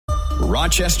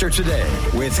Rochester Today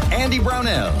with Andy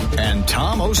Brownell and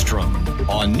Tom Ostrom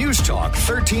on News Talk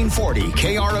 1340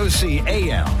 KROC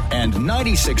AM and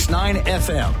 96.9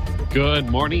 FM. Good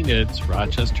morning. It's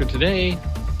Rochester Today,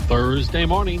 Thursday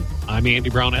morning. I'm Andy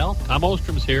Brownell. Tom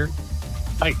Ostrom's here.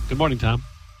 Hi. Good morning, Tom.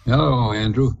 Hello,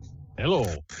 Andrew.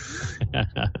 Hello.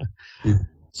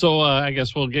 So I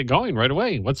guess we'll get going right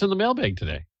away. What's in the mailbag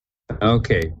today?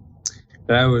 Okay.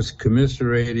 I was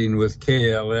commiserating with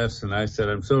KLS, and I said,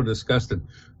 I'm so disgusted.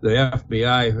 The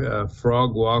FBI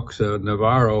frog walks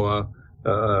Navarro,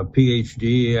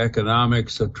 PhD,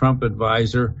 economics, a Trump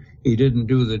advisor. He didn't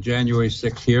do the January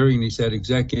 6th hearing. He said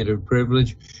executive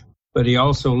privilege, but he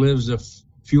also lives a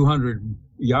few hundred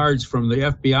yards from the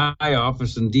FBI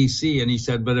office in D.C., and he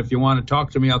said, but if you want to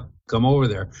talk to me, I'll come over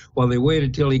there. Well, they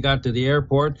waited till he got to the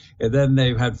airport, and then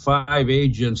they had 5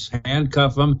 agents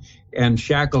handcuff him and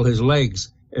shackle his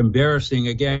legs. Embarrassing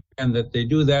again that they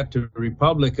do that to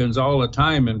Republicans all the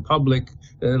time in public,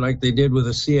 like they did with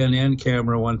a CNN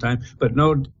camera one time. But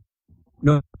no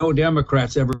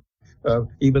Democrats ever,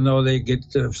 even though they get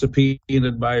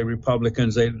subpoenaed by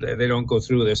Republicans, they don't go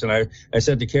through this. And I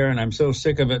said to Karen, I'm so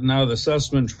sick of it now. The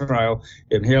Sussman trial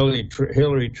in Hillary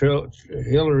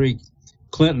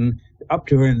Clinton, up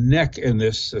to her neck in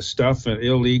this stuff and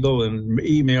illegal and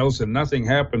emails, and nothing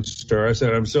happens to her. I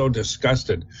said, I'm so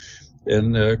disgusted.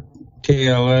 And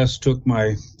KLS took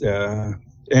my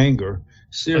anger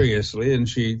seriously, and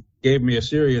she gave me a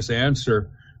serious answer.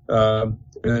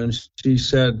 And she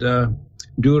said,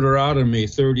 Deuteronomy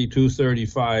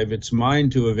 32:35, it's mine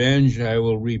to avenge, I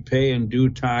will repay in due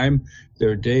time.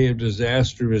 Their day of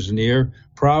disaster is near.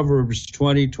 Proverbs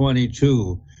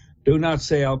 20:22. Do not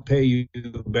say, I'll pay you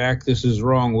back. This is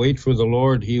wrong. Wait for the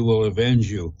Lord. He will avenge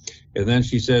you. And then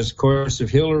she says, of course, if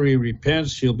Hillary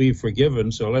repents, she'll be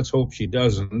forgiven. So let's hope she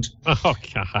doesn't. Oh,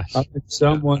 gosh. How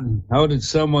did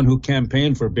someone who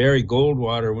campaigned for Barry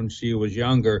Goldwater when she was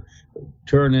younger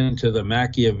turn into the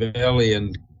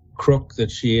Machiavellian crook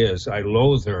that she is? I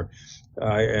loathe her.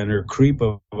 And her creep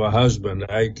of a husband.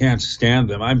 I can't stand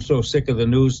them. I'm so sick of the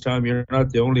news, Tom. You're not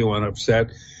the only one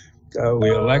upset. We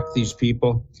elect these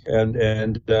people,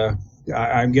 and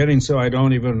I'm getting so I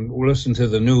don't even listen to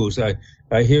the news.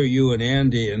 I hear you and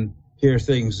Andy and hear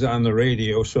things on the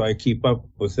radio, so I keep up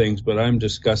with things, but I'm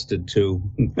disgusted too.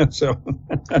 So,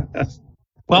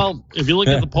 well, if you look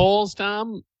at the polls,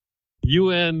 Tom,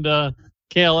 you and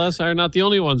KLS are not the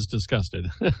only ones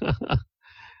disgusted.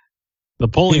 The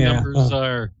polling numbers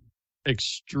are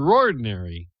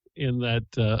extraordinary in that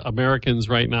Americans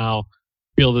right now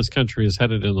feel this country is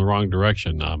headed in the wrong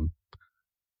direction.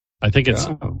 I think it's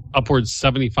upwards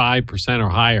 75% or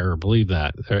higher, believe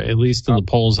that, at least in the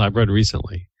polls I've read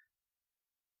recently.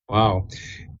 Wow.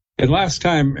 And last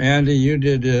time, Andy, you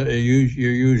did your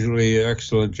usually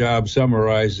excellent job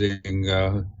summarizing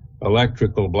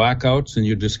electrical blackouts, and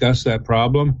you discussed that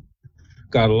problem.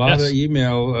 Got a lot of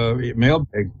email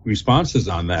responses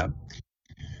on that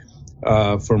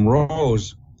from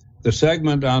Rose. The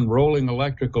segment on rolling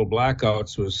electrical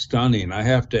blackouts was stunning. I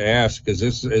have to ask, is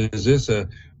this a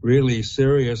really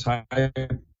serious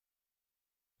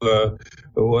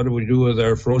what do we do with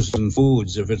our frozen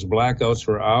foods if it's blackouts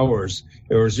for hours?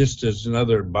 Or is this just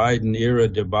another Biden-era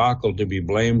debacle to be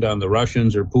blamed on the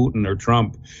Russians or Putin or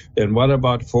Trump? And what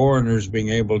about foreigners being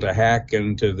able to hack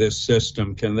into this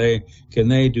system? Can they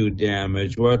do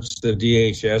damage? What's the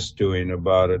DHS doing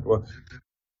about it?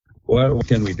 What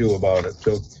can we do about it?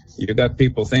 So you got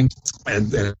people think,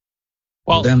 and then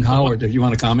Howard, do you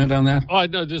want to comment on that? Oh,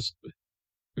 no, just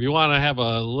if you want to have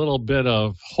a little bit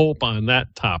of hope on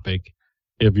that topic,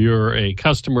 if you're a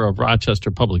customer of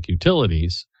Rochester Public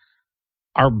Utilities,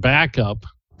 our backup,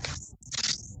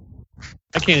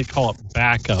 I can't call it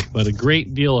backup, but a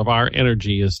great deal of our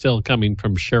energy is still coming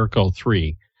from Sherco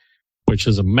 3, which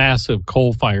is a massive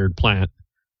coal-fired plant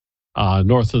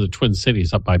north of the Twin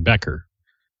Cities up by Becker.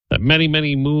 That many,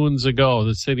 many moons ago,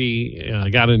 the city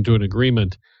got into an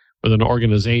agreement with an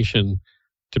organization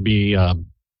to be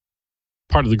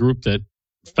part of the group that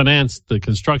financed the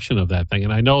construction of that thing.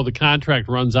 And I know the contract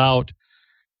runs out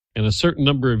in a certain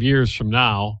number of years from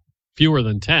now, fewer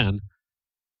than 10,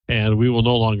 and we will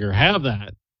no longer have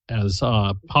that as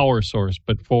a power source.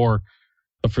 But for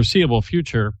the foreseeable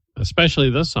future, especially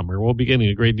this summer, we'll be getting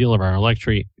a great deal of our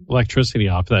electricity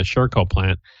off that Sherco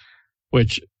plant,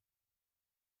 which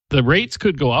the rates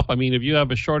could go up. I mean, if you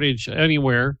have a shortage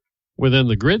anywhere within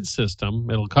the grid system,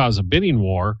 it'll cause a bidding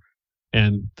war,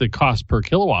 and the cost per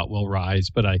kilowatt will rise.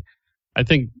 But I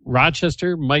think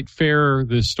Rochester might fare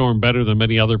this storm better than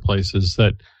many other places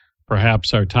that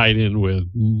perhaps are tied in with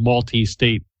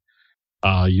multi-state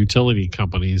utility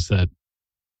companies that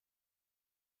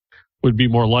would be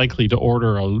more likely to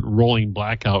order a rolling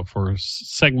blackout for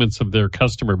segments of their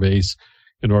customer base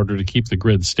in order to keep the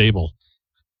grid stable.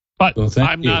 But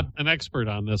I'm not an expert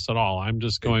on this at all. I'm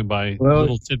just going by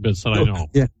little tidbits that I know.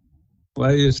 Yeah.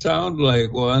 Well, you sound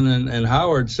like one, and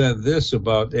Howard said this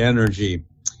about energy.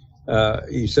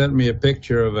 He sent me a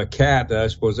picture of a cat. I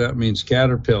suppose that means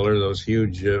Caterpillar, those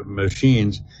huge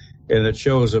machines, and it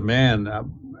shows a man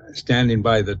standing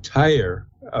by the tire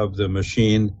of the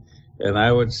machine, and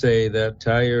I would say that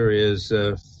tire is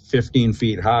 15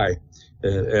 feet high.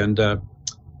 And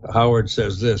Howard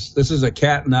says this is a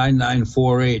Cat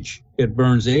 994H. It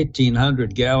burns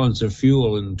 1,800 gallons of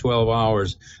fuel in 12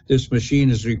 hours. This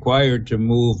machine is required to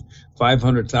move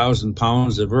 500,000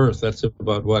 pounds of earth. That's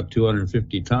about,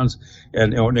 250 tons.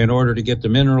 And in order to get the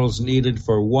minerals needed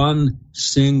for one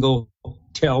single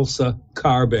Telsa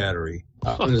car battery.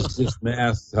 How does this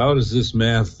math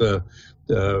help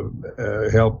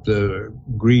the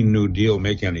Green New Deal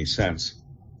make any sense?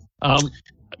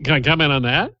 Can I comment on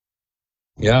that?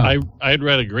 Yeah. I had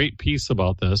read a great piece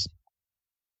about this.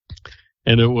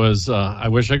 And it was, I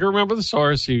wish I could remember the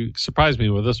source. You surprised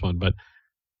me with this one, but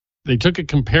they took a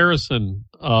comparison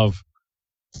of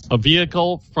a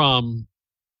vehicle from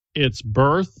its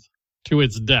birth to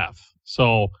its death.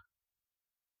 So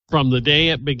from the day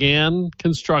it began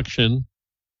construction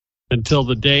until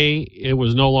the day it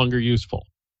was no longer useful,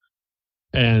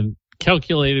 and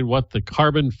calculated what the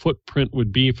carbon footprint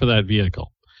would be for that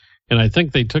vehicle. And I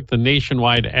think they took the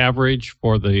nationwide average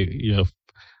for the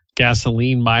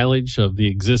gasoline mileage of the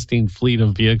existing fleet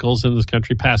of vehicles in this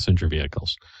country, passenger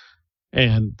vehicles.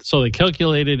 And so they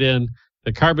calculated in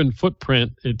the carbon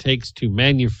footprint it takes to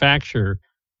manufacture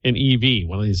an EV,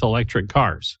 one of these electric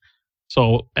cars.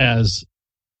 So as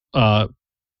the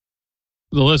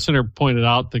listener pointed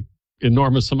out, the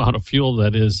enormous amount of fuel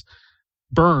that is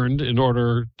burned in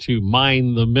order to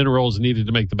mine the minerals needed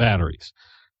to make the batteries.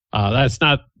 That's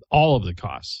not all of the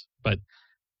costs, but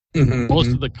most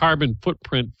of the carbon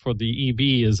footprint for the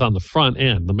EV is on the front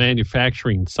end, the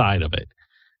manufacturing side of it.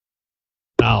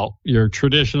 Now, your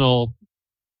traditional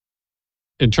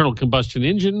internal combustion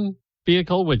engine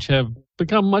vehicle, which have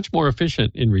become much more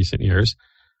efficient in recent years,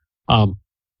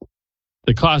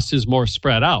 the cost is more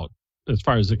spread out as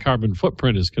far as the carbon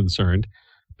footprint is concerned,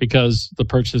 because the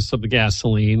purchase of the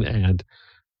gasoline and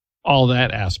all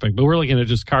that aspect. But we're looking at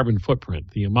just carbon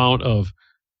footprint, the amount of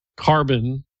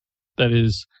carbon that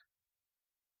is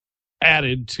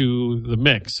added to the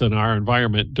mix in our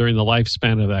environment during the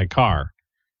lifespan of that car.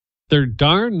 They're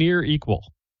darn near equal.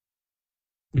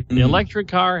 Mm-hmm. The electric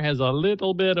car has a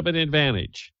little bit of an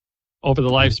advantage over the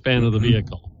lifespan of the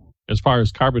vehicle as far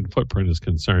as carbon footprint is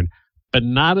concerned, but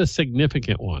not a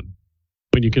significant one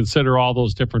when you consider all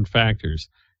those different factors.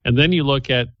 And then you look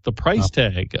at the price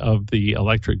tag of the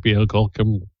electric vehicle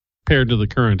compared to the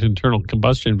current internal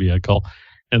combustion vehicle,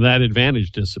 and that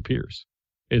advantage disappears.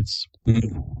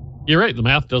 You're right, the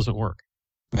math doesn't work.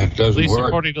 It doesn't work. At least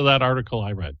according to that article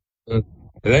I read.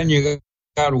 Then you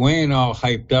got Wayne all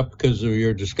hyped up because of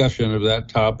your discussion of that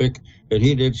topic, and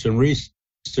he did some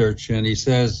research, and he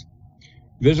says,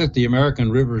 visit the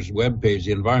American Rivers webpage.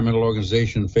 The environmental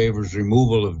organization favors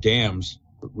removal of dams,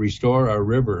 restore our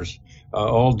rivers.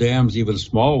 All dams, even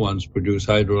small ones, produce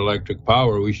hydroelectric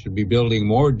power. We should be building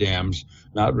more dams,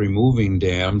 not removing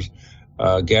dams.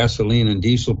 Gasoline and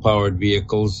diesel-powered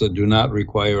vehicles that do not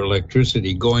require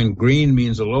electricity. Going green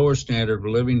means a lower standard of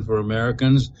living for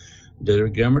Americans.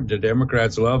 The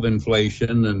Democrats love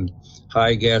inflation and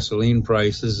high gasoline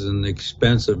prices and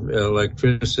expensive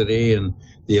electricity, and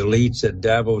the elites at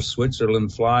Davos,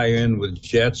 Switzerland fly in with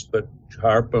jets but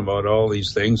harp about all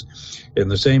these things. And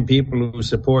the same people who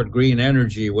support green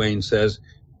energy, Wayne says,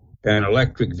 and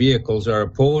electric vehicles are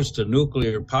opposed to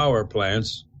nuclear power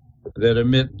plants that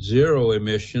emit zero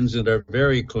emissions and are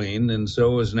very clean, and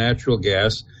so is natural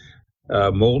gas.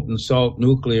 Molten salt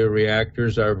nuclear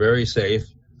reactors are very safe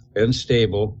and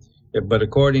stable, but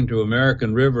according to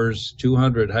American Rivers,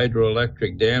 200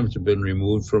 hydroelectric dams have been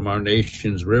removed from our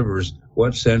nation's rivers.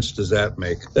 What sense does that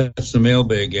make? That's the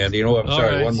mailbag, Andy. I'm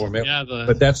sorry, right. One more mailbag.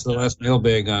 But that's the last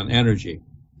mailbag on energy.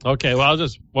 Okay, well,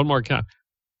 just one more comment.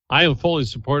 I am fully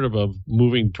supportive of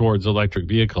moving towards electric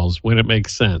vehicles when it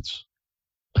makes sense.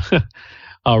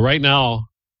 Right now,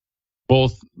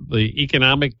 both the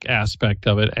economic aspect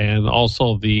of it and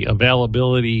also the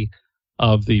availability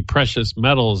of the precious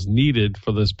metals needed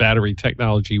for this battery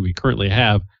technology we currently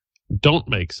have don't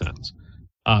make sense.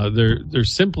 There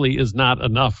simply is not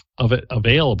enough of it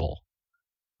available,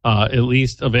 at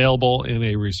least available in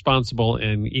a responsible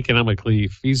and economically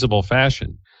feasible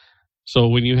fashion. So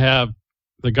when you have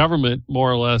the government more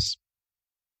or less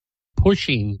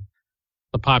pushing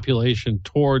the population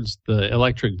towards the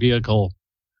electric vehicle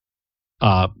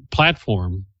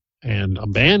platform and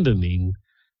abandoning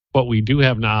what we do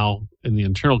have now in the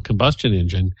internal combustion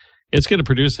engine, it's going to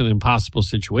produce an impossible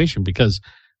situation because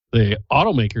the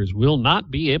automakers will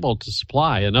not be able to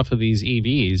supply enough of these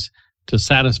EVs to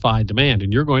satisfy demand,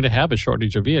 and you're going to have a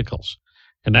shortage of vehicles.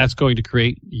 And that's going to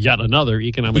create yet another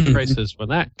economic crisis when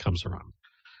that comes around.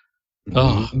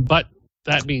 But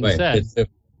that being said,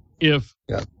 if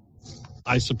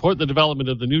I support the development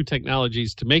of the new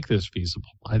technologies to make this feasible,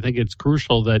 I think it's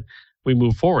crucial that we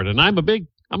move forward. And I'm a big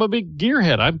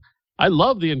gearhead. I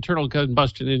love the internal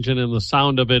combustion engine and the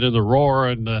sound of it and the roar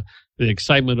and the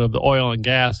excitement of the oil and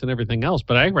gas and everything else.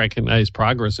 But I recognize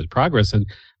progress is progress, and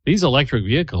these electric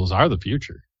vehicles are the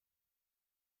future.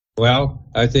 Well,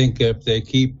 I think if they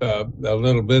keep a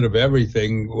little bit of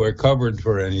everything, we're covered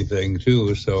for anything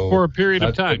too. So for a period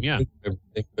of time, yeah,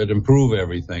 it could improve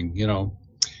everything. You know,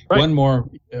 right. One more.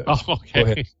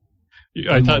 Okay.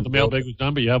 I thought the mailbag was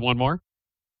done, but you have one more.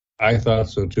 I thought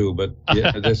so too, but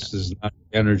yeah, this is not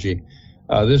energy.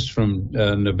 This is from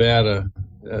Nevada,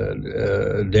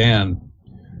 Dan.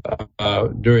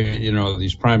 During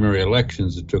these primary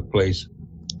elections that took place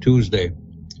Tuesday,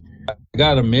 I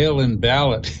got a mail-in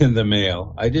ballot in the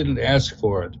mail. I didn't ask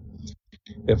for it.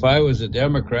 If I was a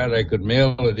Democrat, I could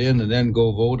mail it in and then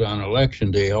go vote on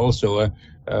Election Day also,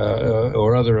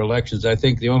 or other elections. I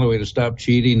think the only way to stop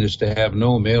cheating is to have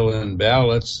no mail-in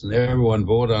ballots and everyone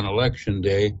vote on Election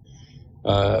Day.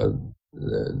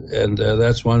 And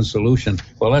that's one solution.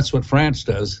 Well, that's what France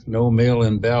does. No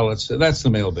mail-in ballots. That's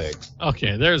the mailbag.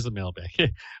 Okay, there's the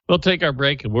mailbag. We'll take our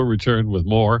break and we'll return with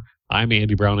more. I'm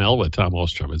Andy Brownell with Tom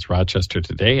Ostrom. It's Rochester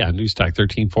Today on News Talk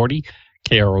 1340,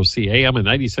 KROC AM and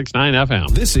 96.9 FM.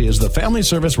 This is the Family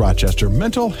Service Rochester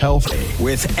Mental Health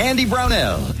with Andy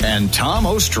Brownell and Tom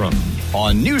Ostrom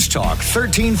on News Talk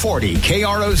 1340,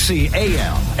 KROC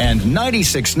AM and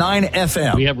 96.9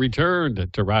 FM. We have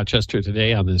returned to Rochester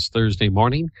Today on this Thursday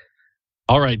morning.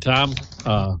 All right, Tom,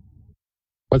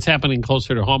 what's happening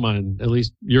closer to home on at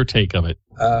least your take of it?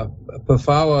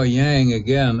 Pafawa Yang,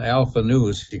 again, Alpha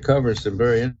News. She covers some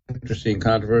very interesting,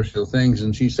 controversial things,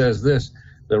 and she says this: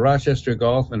 the Rochester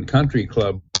Golf and Country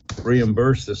Club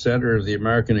reimbursed the Center of the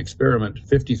American Experiment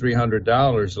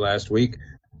 $5,300 last week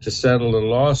to settle a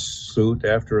lawsuit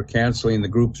after canceling the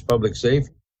group's public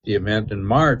safety event in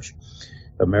March.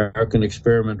 American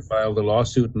Experiment filed a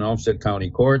lawsuit in Olmsted County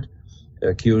Court,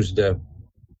 accused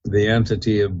the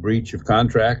entity of breach of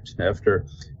contract after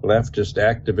leftist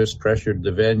activists pressured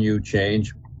the venue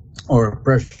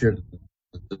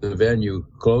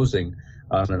closing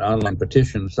on an online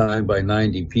petition signed by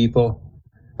 90 people.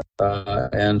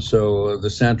 And so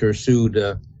the center sued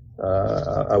a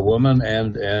woman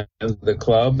and the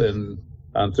club. And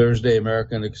on Thursday,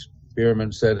 American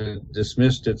Experiment said it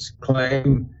dismissed its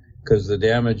claim because the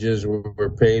damages were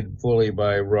paid fully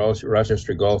by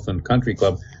Rochester Golf and Country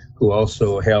Club, who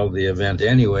also held the event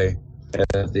anyway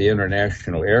at the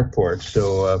international airport.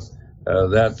 So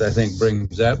that, I think,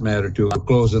 brings that matter to a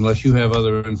close, unless you have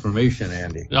other information,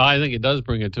 Andy. No, I think it does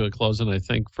bring it to a close, and I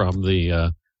think from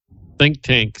the think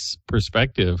tank's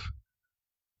perspective,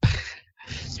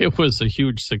 it was a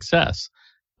huge success.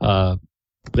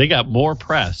 They got more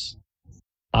press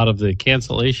out of the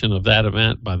cancellation of that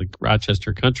event by the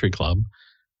Rochester Country Club,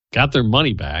 got their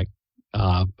money back,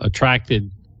 attracted,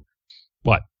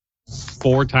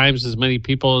 4 times as many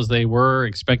people as they were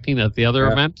expecting at the other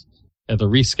event, at the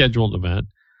rescheduled event.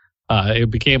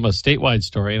 It became a statewide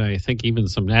story, and I think even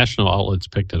some national outlets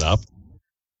picked it up.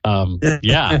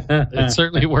 It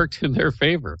certainly worked in their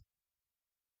favor.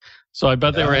 So I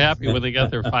bet they were happy when they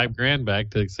got their $5,000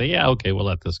 back to say, yeah, okay, we'll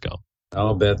let this go.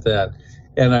 I'll bet that.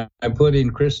 And I put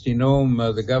in Kristi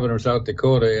Noem, the governor of South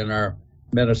Dakota, in our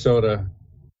Minnesota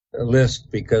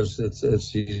list because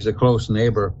she's a close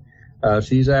neighbor.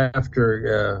 She's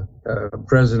after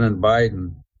President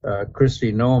Biden.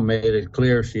 Kristi Noem made it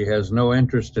clear she has no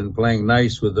interest in playing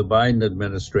nice with the Biden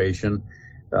administration,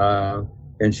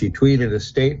 and she tweeted a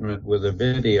statement with a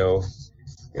video.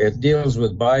 It deals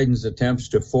with Biden's attempts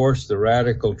to force the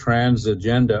radical trans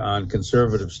agenda on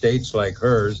conservative states like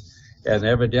hers, and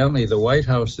evidently the White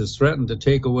House has threatened to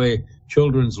take away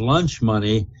children's lunch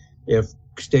money if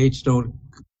states don't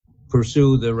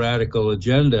pursue the radical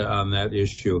agenda on that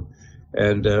issue.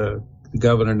 And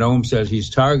Governor Noem says he's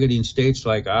targeting states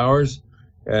like ours,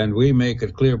 and we make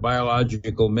it clear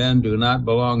biological men do not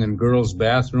belong in girls'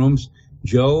 bathrooms.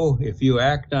 Joe, if you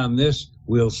act on this,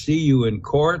 we'll see you in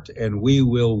court, and we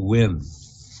will win.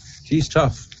 She's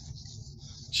tough.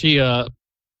 She, I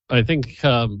think,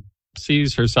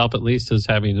 sees herself at least as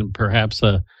having perhaps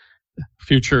a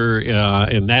future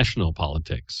in national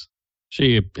politics.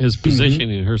 She is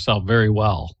positioning herself very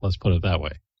well. Let's put it that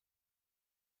way.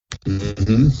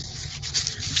 Mm-hmm.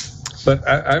 But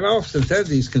I've often said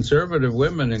these conservative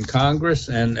women in Congress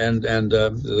and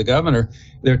the governor,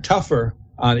 they're tougher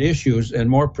on issues and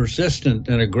more persistent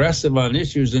and aggressive on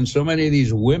issues than so many of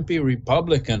these wimpy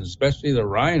Republicans, especially the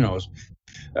rhinos.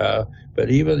 But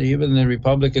even the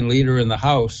Republican leader in the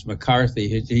House, McCarthy,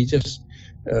 he just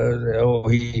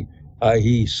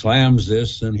he slams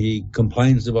this and he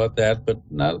complains about that, but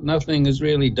nothing is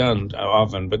really done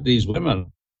often. But these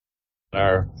women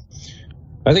are.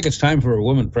 I think it's time for a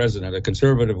woman president, a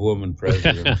conservative woman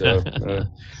president.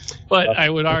 But I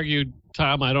would argue,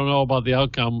 Tom, I don't know about the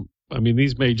outcome. I mean,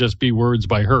 these may just be words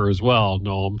by her as well,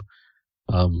 Noam.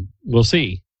 We'll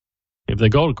see. If they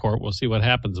go to court, we'll see what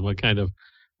happens and what kind of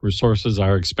resources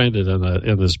are expended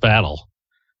in this battle.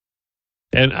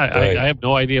 And I have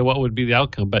no idea what would be the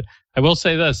outcome. But I will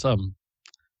say this.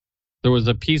 There was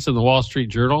a piece in the Wall Street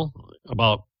Journal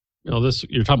about, this.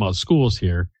 You're talking about schools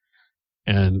here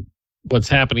and what's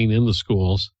happening in the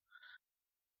schools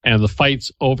and the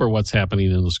fights over what's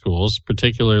happening in the schools,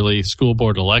 particularly school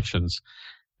board elections.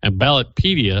 And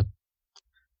Ballotpedia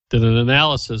did an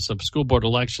analysis of school board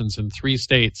elections in 3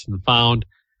 states and found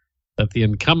that the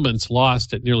incumbents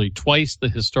lost at nearly twice the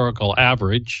historical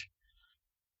average.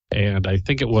 And I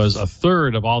think it was a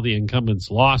third of all the incumbents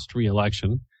lost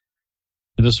re-election.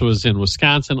 And this was in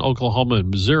Wisconsin, Oklahoma, and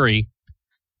Missouri.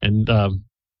 And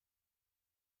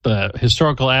the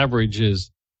historical average is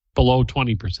below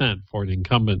 20% for an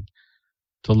incumbent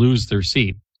to lose their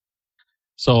seat.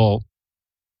 So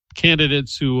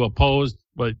candidates who opposed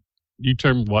what you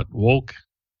term woke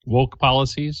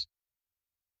policies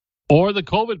or the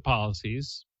COVID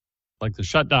policies, like the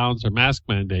shutdowns or mask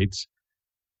mandates,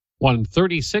 won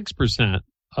 36%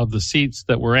 of the seats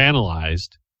that were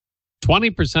analyzed.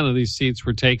 20% of these seats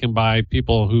were taken by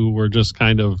people who were just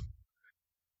kind of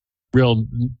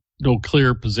no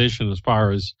clear position as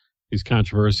far as these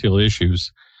controversial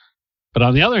issues. But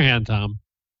on the other hand, Tom,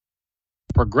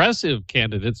 progressive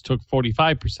candidates took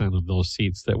 45% of those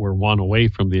seats that were won away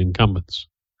from the incumbents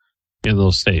in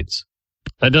those states.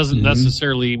 That doesn't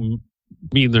necessarily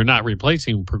mean they're not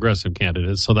replacing progressive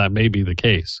candidates, so that may be the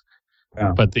case.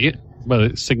 Yeah. But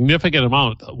a significant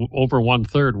amount, over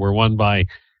 1/3, were won by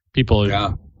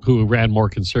people who ran more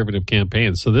conservative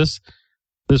campaigns. So this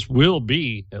will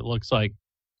be, it looks like,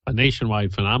 a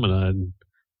nationwide phenomenon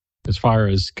as far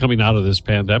as coming out of this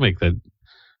pandemic, that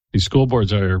these school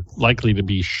boards are likely to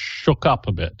be shook up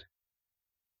a bit.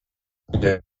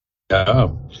 Yeah,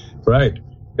 right.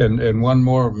 And one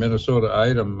more Minnesota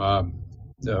item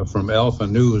from Alpha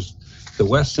News. The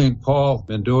West St. Paul,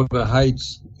 Mendota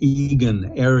Heights,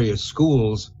 Eagan area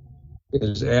schools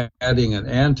is adding an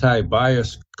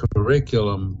anti-bias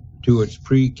curriculum to its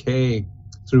pre-K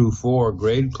through 4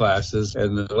 grade classes,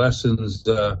 and the lessons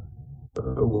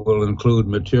will include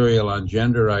material on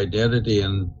gender identity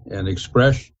and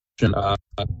expression,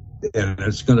 and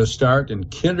it's going to start in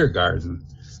kindergarten.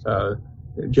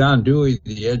 John Dewey,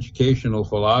 the educational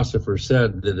philosopher,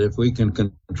 said that if we can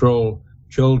control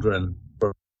children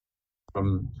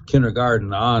from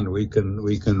kindergarten on, we can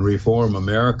reform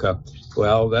America.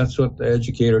 Well, that's what the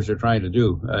educators are trying to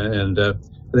do, and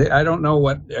I don't know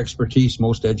what expertise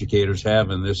most educators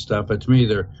have in this stuff, but to me,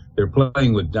 they're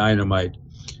playing with dynamite.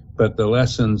 But the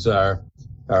lessons are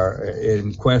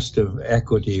in quest of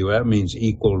equity. That means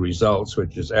equal results,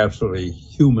 which is absolutely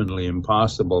humanly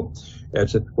impossible.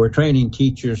 We're training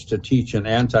teachers to teach an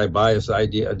anti-bias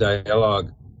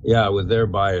dialogue, with their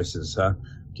biases,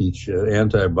 teach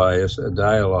anti-bias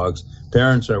dialogues.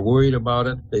 Parents are worried about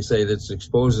it. They say this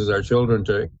exposes our children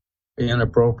to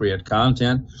inappropriate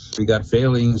content. We got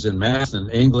failings in math and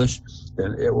English.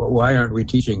 And why aren't we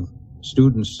teaching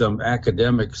students some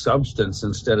academic substance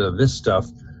instead of this stuff?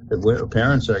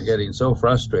 Parents are getting so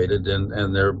frustrated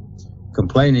and they're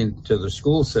complaining to the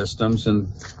school systems. And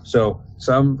so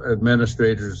some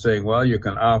administrators are saying, well, you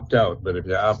can opt out, but if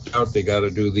you opt out, they got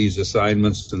to do these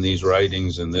assignments and these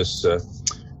writings and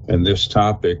this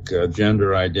topic,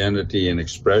 gender identity and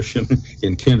expression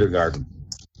in kindergarten.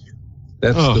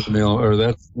 That's the mill, or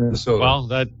that's Minnesota.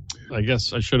 Well, I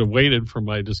guess I should have waited for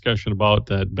my discussion about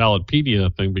that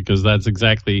Ballotpedia thing, because that's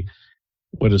exactly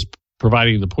what is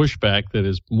providing the pushback that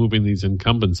is moving these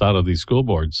incumbents out of these school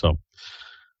boards. So,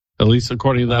 at least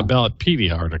according to that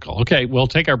Ballotpedia article. Okay, we'll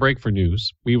take our break for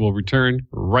news. We will return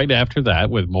right after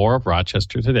that with more of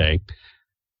Rochester Today,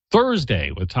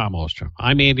 Thursday with Tom Ostrom.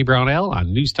 I'm Andy Brownell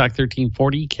on News Talk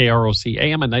 1340, KROC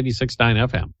AM and 96.9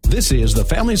 FM. This is the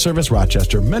Family Service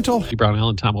Rochester Mental Andy Brownell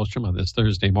and Tom Ostrom on this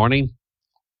Thursday morning.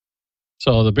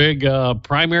 So the big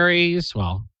primaries,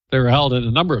 well, they were held in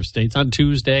a number of states on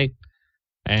Tuesday,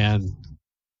 and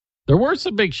there were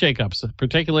some big shakeups,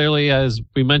 particularly, as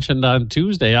we mentioned on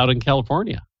Tuesday, out in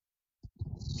California.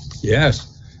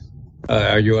 Yes.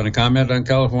 You want to comment on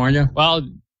California? Well,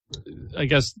 I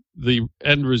guess the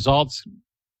end results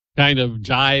kind of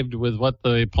jived with what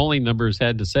the polling numbers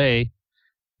had to say.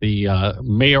 The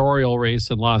mayoral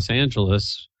race in Los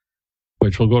Angeles,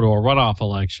 which will go to a runoff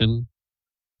election,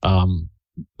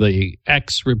 the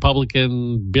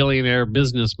ex-Republican billionaire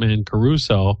businessman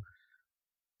Caruso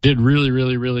did really,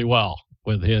 really, really well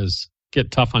with his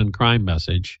Get Tough on Crime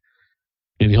message.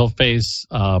 And he'll face,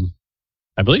 I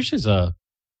believe she's a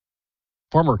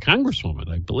former congresswoman,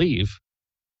 I believe,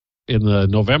 in the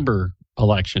November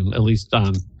election, at least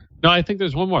on, no, I think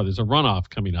there's one more. There's a runoff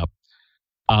coming up.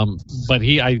 But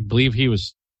I believe he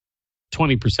was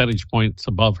 20 percentage points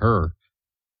above her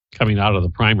coming out of the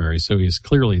primary. So he's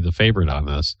clearly the favorite on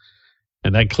this.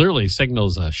 And that clearly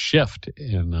signals a shift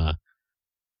in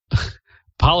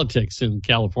politics in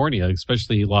California,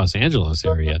 especially Los Angeles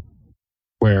area,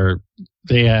 where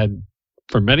they had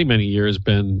for many, many years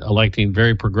been electing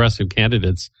very progressive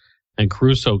candidates, and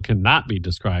Caruso cannot be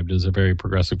described as a very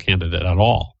progressive candidate at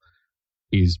all.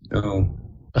 In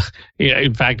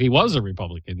fact, he was a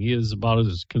Republican. He is about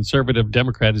as conservative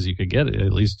Democrat as you could get,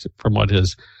 at least from what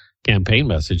his campaign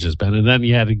message has been. And then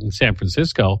you had in San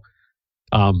Francisco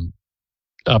a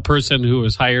person who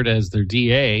was hired as their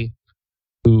DA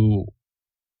who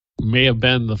may have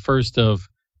been the first of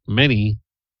many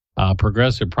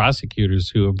progressive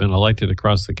prosecutors who have been elected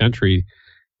across the country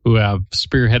who have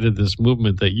spearheaded this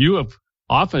movement that you have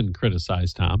often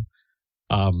criticized, Tom,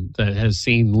 that has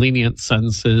seen lenient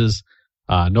sentences,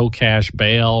 no cash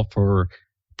bail for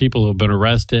people who have been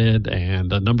arrested,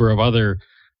 and a number of other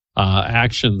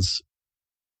actions.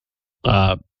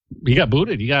 He got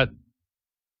booted.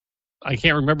 I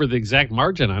can't remember the exact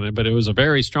margin on it, but it was a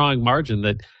very strong margin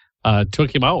that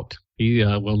took him out. He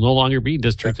will no longer be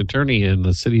district attorney in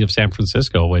the city of San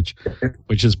Francisco, which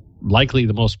is likely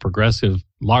the most progressive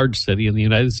large city in the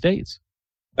United States.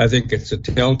 I think it's a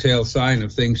telltale sign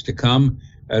of things to come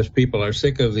as people are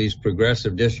sick of these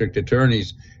progressive district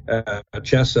attorneys.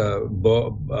 Chesa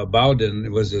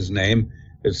Boudin was his name.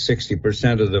 It's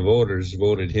 60% of the voters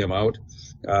voted him out.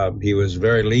 He was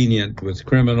very lenient with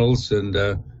criminals and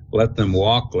let them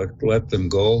walk, let them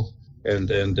go.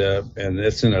 And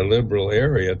it's in a liberal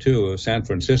area too, San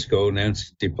Francisco,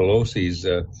 Nancy Pelosi's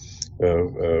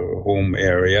home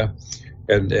area.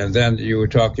 And then you were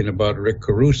talking about Rick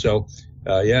Caruso.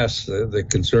 Yes, the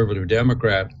conservative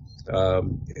Democrat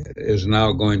is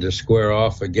now going to square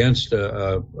off against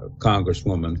a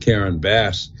Congresswoman, Karen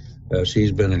Bass.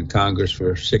 She's been in Congress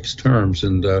for 6 terms,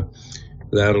 and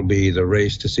that'll be the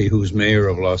race to see who's mayor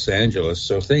of Los Angeles.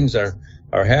 So things are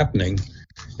happening.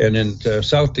 And in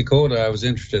South Dakota, I was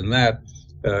interested in that.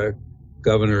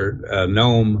 Governor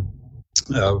Noem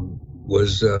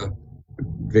was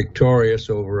victorious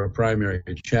over a primary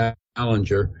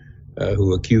challenger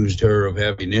who accused her of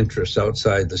having interests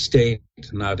outside the state,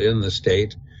 not in the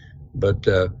state. But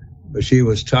she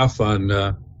was tough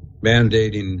on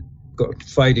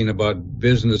fighting about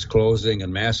business closing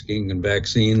and masking and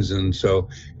vaccines. And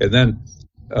then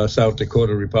South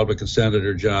Dakota Republican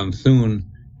Senator John Thune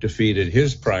defeated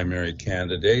his primary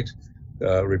candidate,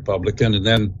 Republican, and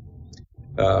then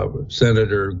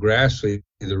Senator Grassley,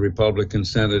 the Republican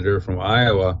senator from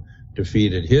Iowa,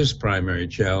 defeated his primary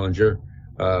challenger.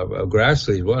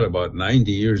 Grassley's about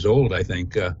 90 years old, I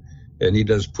think, and he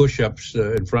does push-ups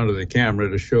in front of the camera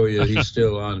to show you he's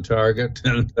still on target,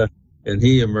 and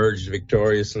he emerged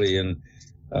victoriously in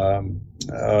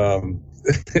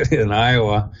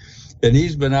Iowa. And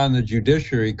he's been on the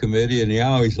Judiciary Committee, and he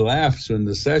always laughs in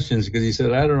the sessions because he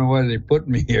said, I don't know why they put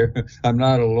me here. I'm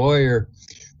not a lawyer.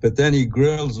 But then he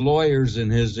grills lawyers in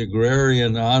his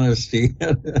agrarian honesty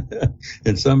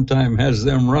and sometimes has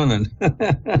them running.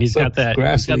 He's got that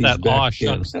aw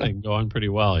shucks thing going pretty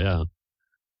well, yeah.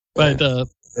 But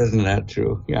isn't that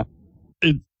true? Yeah.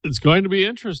 It's going to be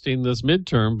interesting this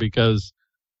midterm because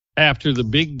after the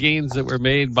big gains that were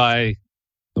made by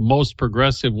the most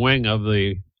progressive wing of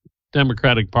the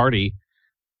Democratic Party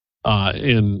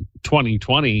in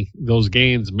 2020, those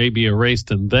gains may be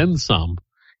erased and then some,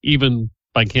 even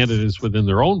by candidates within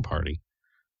their own party.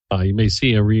 You may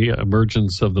see a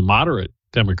re-emergence of the moderate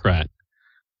Democrat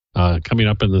coming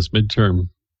up in this midterm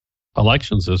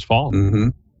elections this fall. Mm-hmm.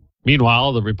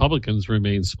 Meanwhile, the Republicans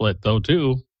remain split, though,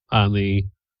 too, on the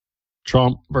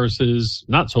Trump versus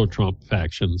not-so-Trump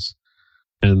factions.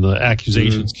 And the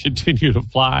accusations continue to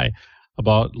fly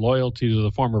about loyalty to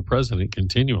the former president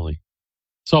continually.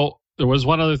 So there was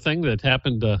one other thing that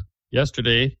happened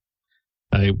yesterday.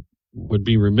 I would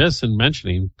be remiss in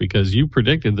mentioning because you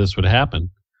predicted this would happen.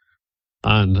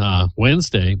 On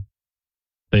Wednesday,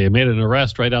 they made an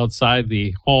arrest right outside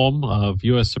the home of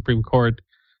U.S. Supreme Court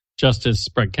Justice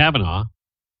Brett Kavanaugh.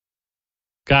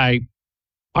 Guy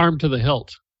armed to the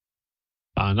hilt,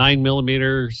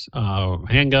 9mm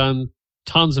handgun,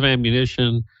 tons of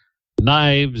ammunition,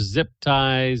 knives, zip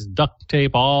ties, duct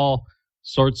tape, all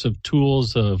sorts of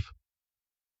tools of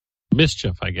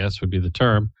mischief, I guess would be the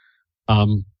term.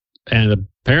 And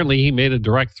apparently he made a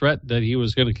direct threat that he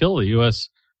was going to kill the U.S.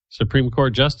 Supreme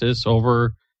Court Justice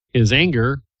over his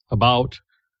anger about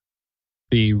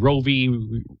the Roe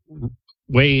v.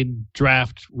 Wade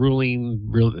draft ruling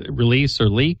release or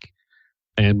leak,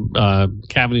 and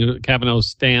Kavanaugh's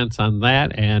stance on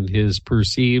that and his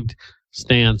perceived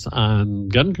stance on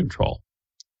gun control.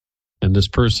 And this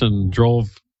person drove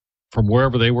from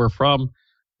wherever they were from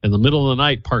in the middle of the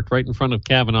night, parked right in front of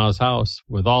Kavanaugh's house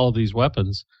with all of these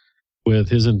weapons, with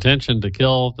his intention to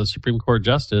kill the Supreme Court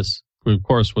Justice, who of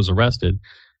course was arrested.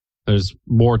 There's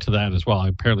more to that as well.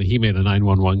 Apparently he made a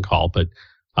 911 call, but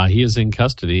he is in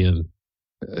custody, and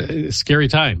scary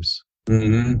times.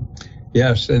 Mm-hmm.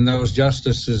 Yes, and those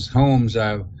justices' homes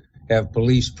have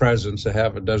police presence. They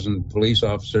have a dozen police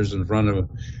officers in front of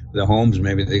the homes.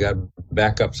 Maybe they got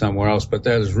backup somewhere else, but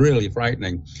that is really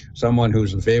frightening. Someone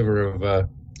who's in favor of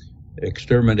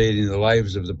exterminating the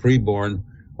lives of the preborn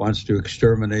wants to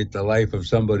exterminate the life of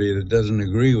somebody that doesn't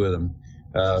agree with him.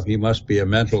 He must be a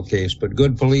mental case, but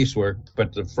good police work.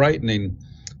 But the frightening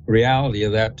reality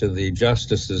of that to the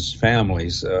justices'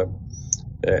 families,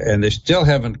 and they still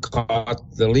haven't caught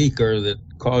the leaker that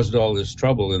caused all this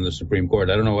trouble in the Supreme Court.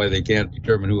 I don't know why they can't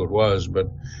determine who it was, but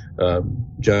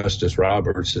Justice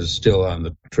Roberts is still on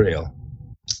the trail.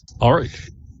 All right.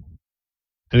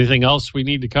 Anything else we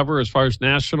need to cover as far as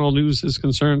national news is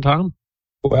concerned, Tom?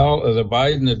 Well, the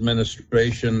Biden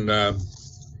administration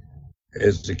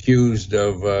is accused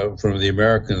of, from the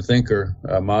American thinker,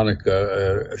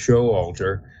 Monica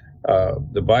Showalter,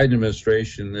 the Biden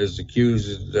administration is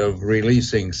accused of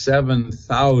releasing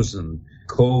 7,000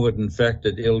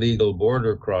 COVID-infected illegal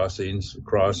border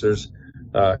crossers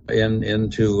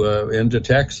into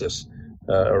Texas,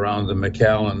 around the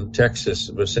McAllen, Texas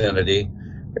vicinity,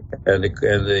 and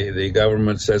the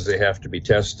government says they have to be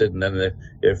tested, and then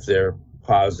if they're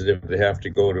positive, they have to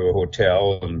go to a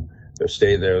hotel and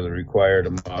stay there the required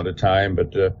amount of time,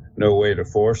 but no way to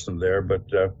force them there. But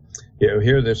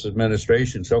here this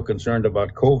administration so concerned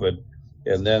about COVID,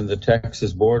 and then the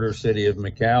Texas border city of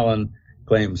McAllen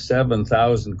claims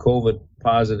 7,000 COVID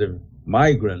positive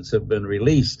migrants have been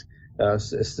released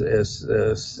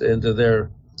into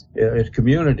their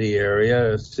community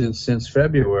area since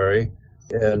February,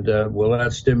 and will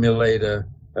that stimulate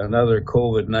another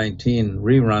COVID-19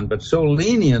 rerun? But so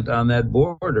lenient on that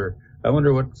border. I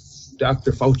wonder what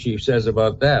Dr. Fauci says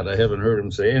about that. I haven't heard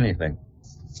him say anything.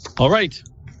 All right.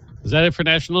 Is that it for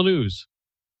national news?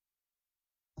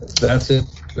 That's it.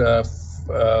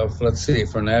 Let's see,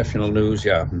 for national news,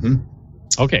 yeah. Mm-hmm.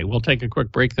 Okay, we'll take a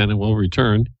quick break then, and we'll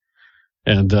return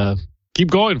and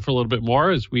keep going for a little bit more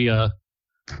as we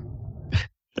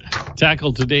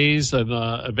tackle today's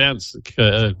events,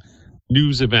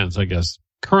 news events, I guess.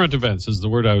 Current events is the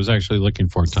word I was actually looking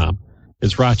for, Tom.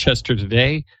 It's Rochester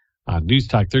Today. News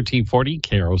Talk 1340,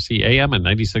 KROC AM and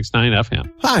 96.9 FM.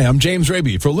 Hi, I'm James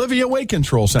Raby for Livia Weight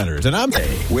Control Centers, and I'm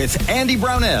with Andy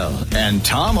Brownell and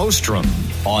Tom Ostrom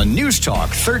on News Talk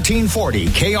 1340,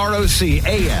 KROC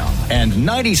AM and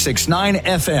 96.9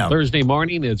 FM. Thursday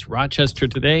morning, it's Rochester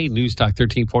Today, News Talk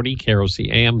 1340,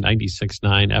 KROC AM,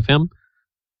 96.9 FM.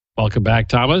 Welcome back,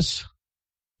 Thomas.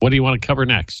 What do you want to cover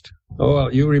next? Oh,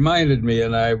 well, you reminded me,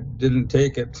 and I didn't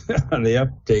take it on the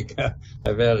uptake.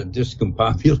 I've had a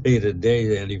discombobulated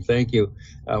day, Andy. Thank you.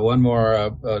 One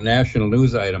more national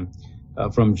news item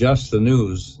from Just the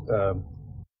News.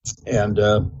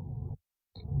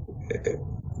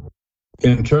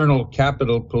 Internal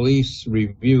Capitol Police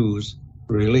reviews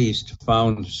released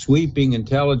found sweeping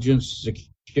intelligence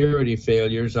security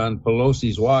failures on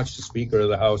Pelosi's watch, the Speaker of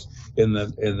the House, in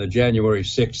the January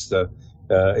 6th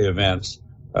events.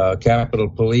 Capitol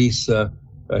Police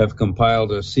have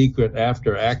compiled a secret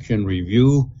after-action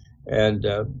review, and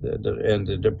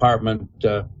the department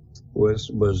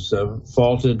was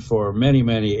faulted for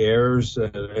many errors,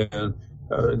 and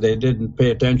they didn't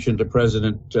pay attention to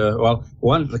President.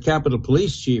 The Capitol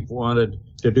Police chief wanted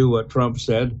to do what Trump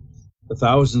said. The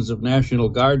thousands of National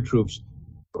Guard troops,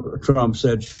 Trump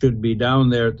said, should be down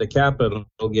there at the Capitol,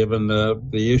 given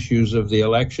the issues of the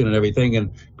election and everything,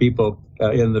 and people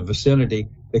in the vicinity.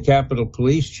 The Capitol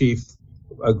Police chief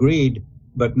agreed,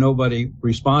 but nobody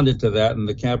responded to that, and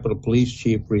the Capitol Police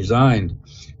Chief resigned.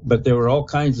 But there were all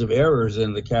kinds of errors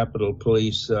in the Capitol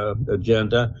Police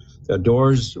agenda. The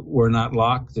doors were not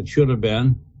locked that should have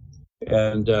been,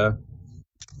 and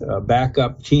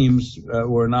backup teams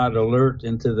were not alert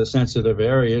into the sensitive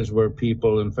areas where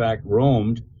people, in fact,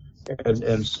 roamed.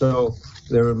 And so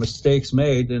there were mistakes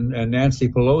made, and Nancy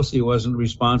Pelosi wasn't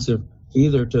responsive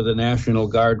either to the National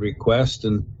Guard request,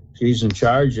 and she's in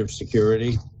charge of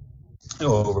security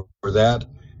over that.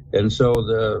 And so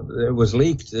it was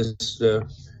leaked, this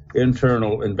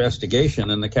internal investigation,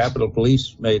 and the Capitol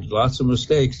Police made lots of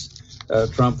mistakes.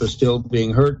 Trump is still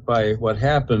being hurt by what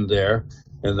happened there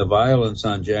and the violence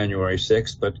on January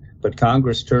 6th, but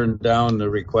Congress turned down the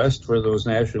request for those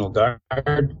National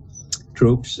Guard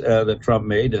troops that Trump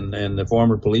made, and the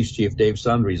former police chief Dave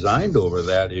Sund resigned over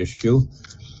that issue.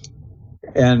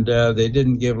 And they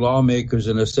didn't give lawmakers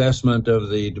an assessment of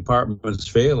the department's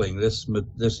failing. This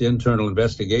internal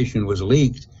investigation was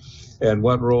leaked. And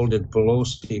what role did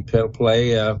Pelosi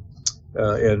play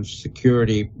in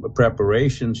security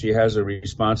preparation? She has a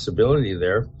responsibility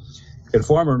there. And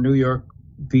former New York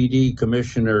PD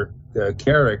Commissioner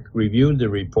Carrick reviewed the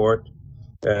report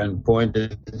and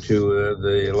pointed to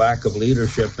the lack of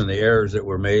leadership and the errors that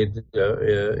were made in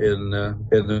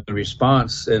the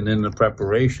response and in the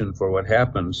preparation for what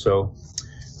happened. So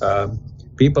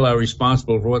people are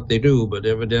responsible for what they do, but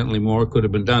evidently more could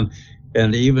have been done.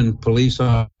 And even police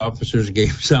officers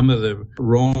gave some of the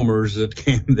roamers that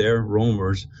came there,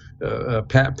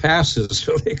 passes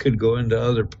so they could go into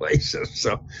other places.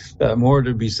 So more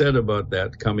to be said about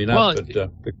that coming up.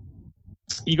 But,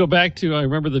 you go back to, I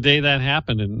remember the day that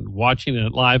happened and watching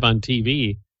it live on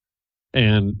TV,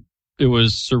 and it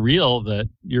was surreal that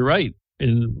you're right.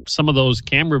 In some of those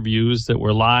camera views that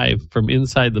were live from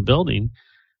inside the building,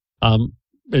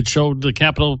 it showed the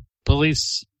Capitol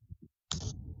Police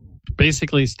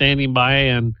basically standing by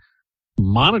and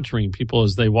monitoring people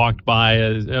as they walked by.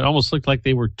 It almost looked like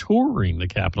they were touring the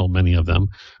Capitol, many of them.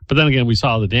 But then again, we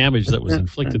saw the damage that was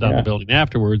inflicted on the building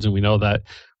afterwards, and we know that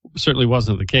certainly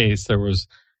wasn't the case. There was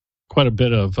quite a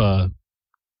bit of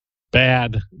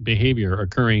bad behavior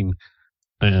occurring,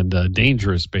 and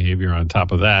dangerous behavior on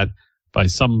top of that by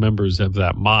some members of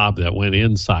that mob that went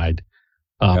inside.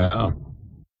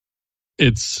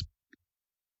 It's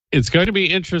going to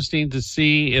be interesting to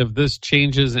see if this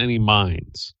changes any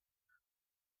minds.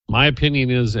 My opinion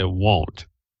is it won't,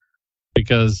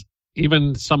 because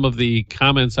even some of the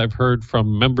comments I've heard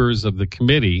from members of the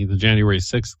committee, the January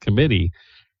 6th committee,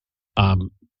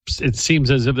 it seems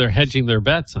as if they're hedging their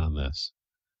bets on this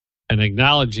and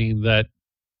acknowledging that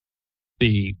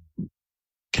the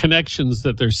connections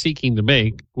that they're seeking to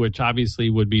make, which obviously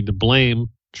would be to blame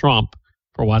Trump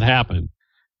for what happened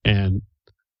and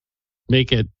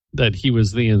make it that he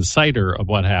was the inciter of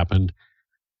what happened.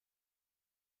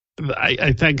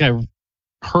 I think I've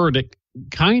heard it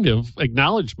kind of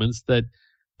acknowledgments that,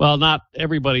 well, not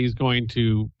everybody's going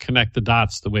to connect the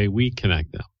dots the way we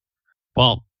connect them.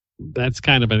 Well, that's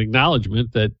kind of an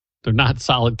acknowledgement that they're not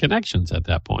solid connections at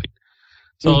that point.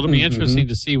 So it'll be interesting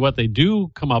to see what they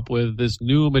do come up with, this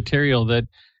new material that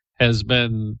has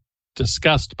been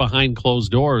discussed behind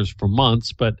closed doors for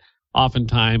months, but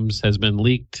oftentimes has been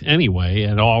leaked anyway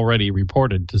and already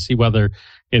reported, to see whether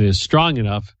it is strong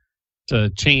enough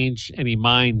to change any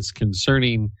minds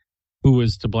concerning who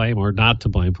is to blame or not to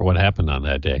blame for what happened on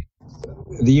that day.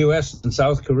 The U.S. and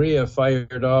South Korea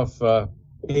fired off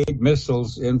 8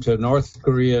 missiles into North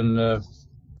Korean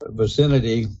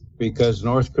vicinity because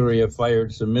North Korea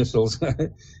fired some missiles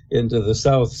into the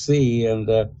South Sea. And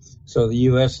so the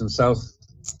U.S. and South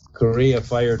Korea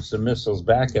fired some missiles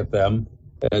back at them.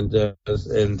 And the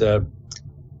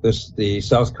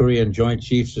South Korean Joint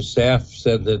Chiefs of Staff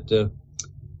said that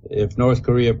if North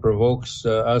Korea provokes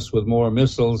us with more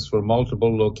missiles from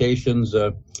multiple locations,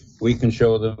 we can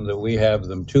show them that we have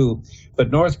them too. But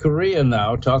North Korea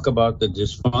now, talk about the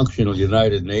dysfunctional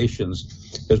United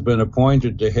Nations, has been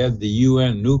appointed to head the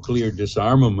UN Nuclear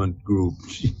Disarmament Group.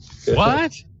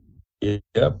 What?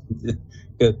 Yep.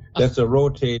 That's a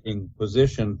rotating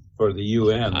position for the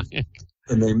UN.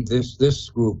 And this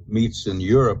group meets in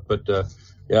Europe, but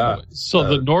So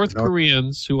the North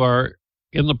Koreans, who are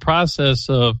in the process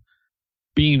of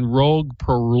being rogue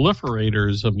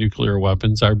proliferators of nuclear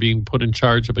weapons, are being put in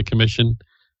charge of a commission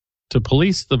to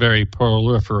police the very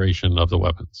proliferation of the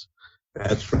weapons.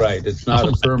 That's right. It's not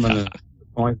a permanent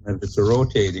appointment; it's a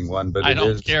rotating one. But I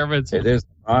don't care if it's. It is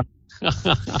not.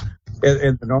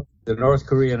 And the North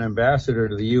Korean ambassador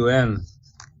to the UN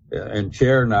and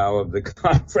chair now of the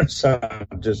Conference on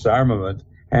Disarmament,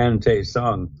 Han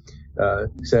Tae-sung,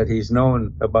 said he's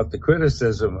known about the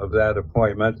criticism of that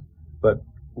appointment, but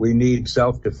we need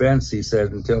self-defense, he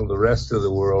said, until the rest of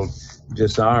the world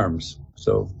disarms.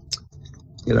 So,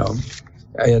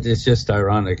 it's just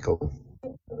ironical.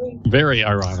 Very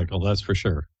ironical, that's for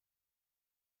sure.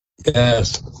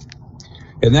 Yes.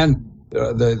 And then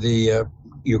the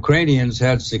Ukrainians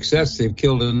had success. They've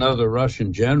killed another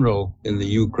Russian general in the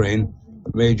Ukraine,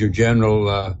 Major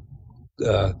General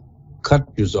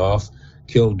Kutuzov,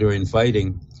 killed during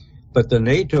fighting. But the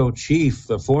NATO chief,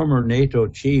 the former NATO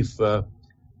chief,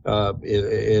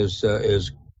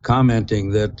 is commenting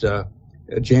that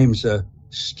James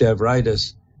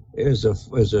Stavridis is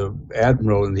a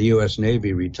admiral in the U.S.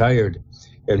 Navy, retired,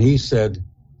 and he said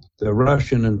the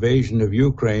Russian invasion of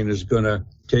Ukraine is going to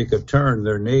take a turn.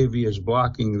 Their Navy is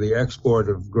blocking the export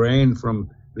of grain from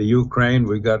the Ukraine.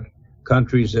 We've got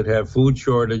countries that have food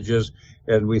shortages,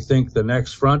 and we think the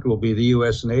next front will be the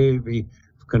U.S. Navy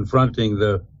confronting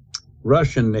the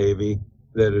Russian Navy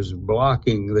that is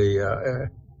blocking the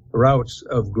routes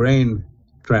of grain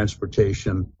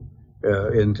transportation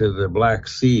into the Black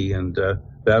Sea, and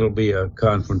that'll be a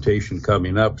confrontation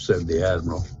coming up, said the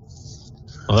admiral.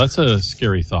 Well, that's a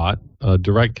scary thought, a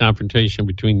direct confrontation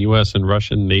between U.S. and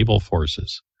Russian naval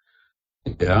forces.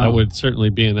 Yeah. That would certainly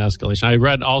be an escalation. I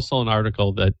read also an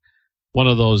article that one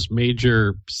of those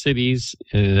major cities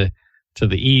to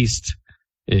the east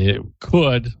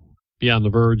could be on the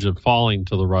verge of falling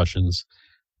to the Russians,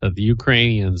 that the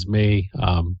Ukrainians may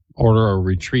order a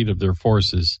retreat of their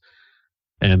forces,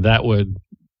 and that would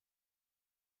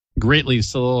greatly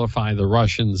solidify the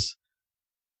Russians'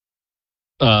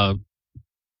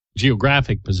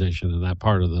 geographic position in that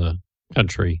part of the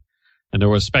country. And there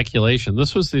was speculation,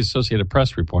 this was the Associated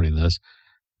Press reporting this,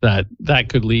 that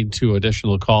could lead to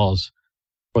additional calls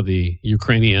for the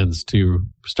Ukrainians to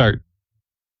start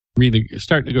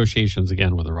negotiations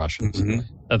again with the Russians. Mm-hmm.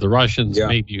 That the Russians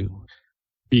may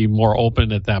be more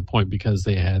open at that point because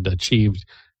they had achieved,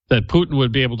 that Putin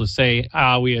would be able to say,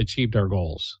 we achieved our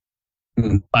goals.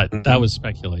 Mm-hmm. But that was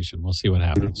speculation. We'll see what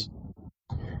happens.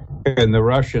 And the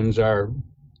Russians are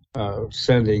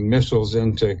sending missiles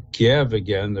into Kiev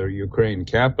again, their Ukraine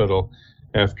capital,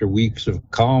 after weeks of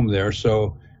calm there.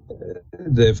 So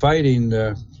the fighting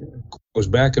goes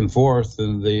back and forth,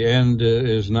 and the end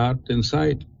is not in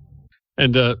sight.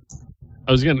 And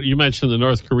you mentioned the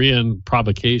North Korean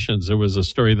provocations. There was a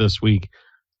story this week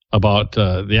about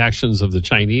the actions of the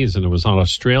Chinese, and it was on an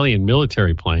Australian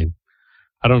military plane.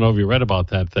 I don't know if you read about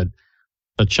that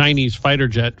the Chinese fighter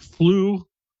jet flew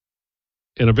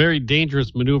in a very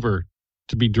dangerous maneuver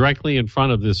to be directly in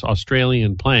front of this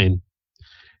Australian plane,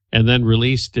 and then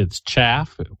released its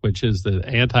chaff, which is the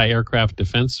anti-aircraft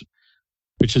defense,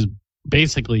 which is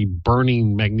basically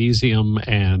burning magnesium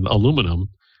and aluminum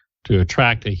to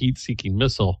attract a heat-seeking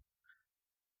missile,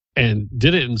 and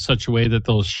did it in such a way that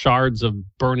those shards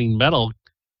of burning metal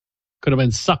could have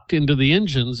been sucked into the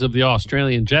engines of the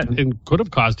Australian jet and could have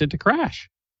caused it to crash.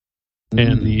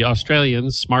 Mm-hmm. And the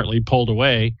Australians smartly pulled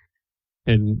away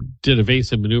and did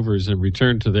evasive maneuvers and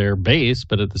returned to their base.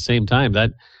 But at the same time,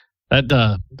 that's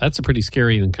a pretty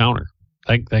scary encounter.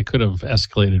 That could have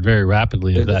escalated very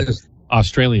rapidly if that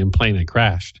Australian plane had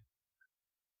crashed.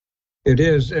 It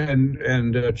is, and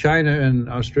China and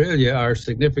Australia are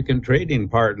significant trading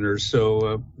partners,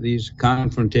 so these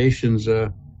confrontations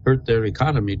hurt their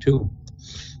economy too.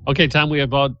 Okay, Tom, we have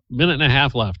about a minute and a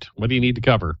half left. What do you need to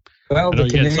cover? Well, I know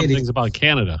you had some things about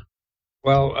Canada.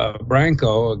 Well,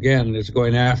 Branco, again, is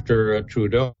going after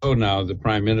Trudeau now, the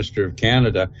Prime Minister of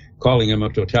Canada, calling him a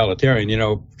totalitarian. You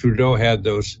know, Trudeau had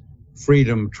those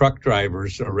Freedom truck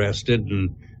drivers arrested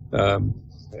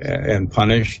and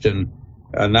punished, and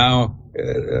now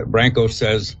Branco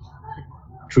says,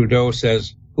 Trudeau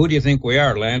says, who do you think we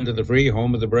are? Land of the free,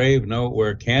 home of the brave? No,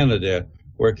 we're Canada.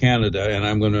 We're Canada, and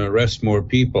I'm going to arrest more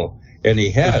people. And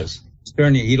he has.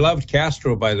 He loved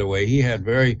Castro, by the way. He had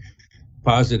very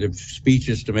positive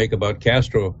speeches to make about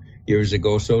Castro years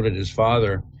ago. So did his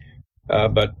father.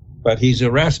 But he's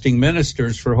arresting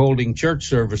ministers for holding church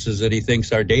services that he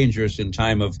thinks are dangerous in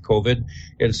time of COVID.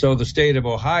 And so the state of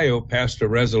Ohio passed a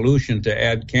resolution to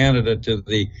add Canada to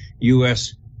the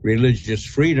U.S. Religious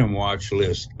Freedom Watch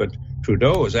list. But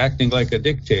Trudeau is acting like a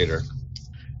dictator.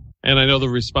 And I know the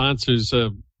response is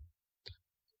to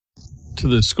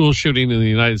the school shooting in the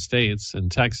United States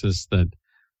and Texas, that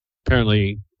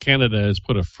apparently Canada has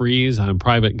put a freeze on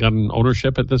private gun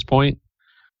ownership at this point.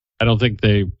 I don't think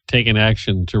they've taken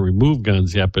action to remove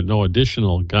guns yet, but no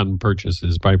additional gun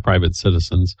purchases by private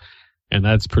citizens. And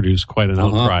that's produced quite an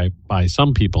outcry by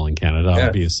some people in Canada,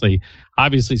 obviously.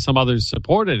 Obviously, some others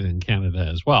support it in Canada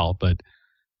as well. But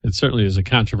it certainly is a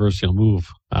controversial move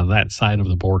on that side of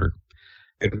the border.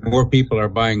 And more people are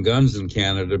buying guns in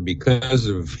Canada because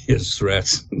of his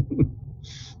threats.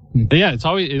 Yeah, it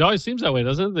always seems that way,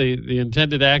 doesn't it? The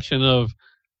intended action of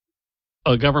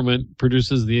a government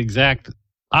produces the exact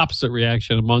opposite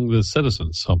reaction among the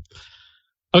citizens. So,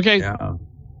 okay. Yeah.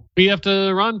 We have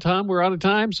to run, Tom. We're out of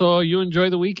time. So you enjoy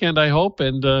the weekend, I hope,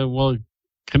 and we'll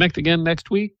connect again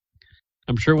next week.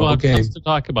 I'm sure we'll have tons to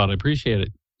talk about. I appreciate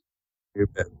it. You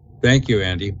bet. Thank you,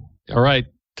 Andy. All right.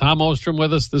 Tom Ostrom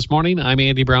with us this morning. I'm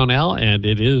Andy Brownell, and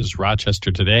it is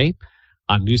Rochester Today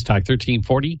on News Talk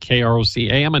 1340,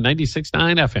 KROC AM and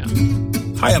 96.9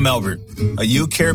 FM. Hi, I'm Albert. You care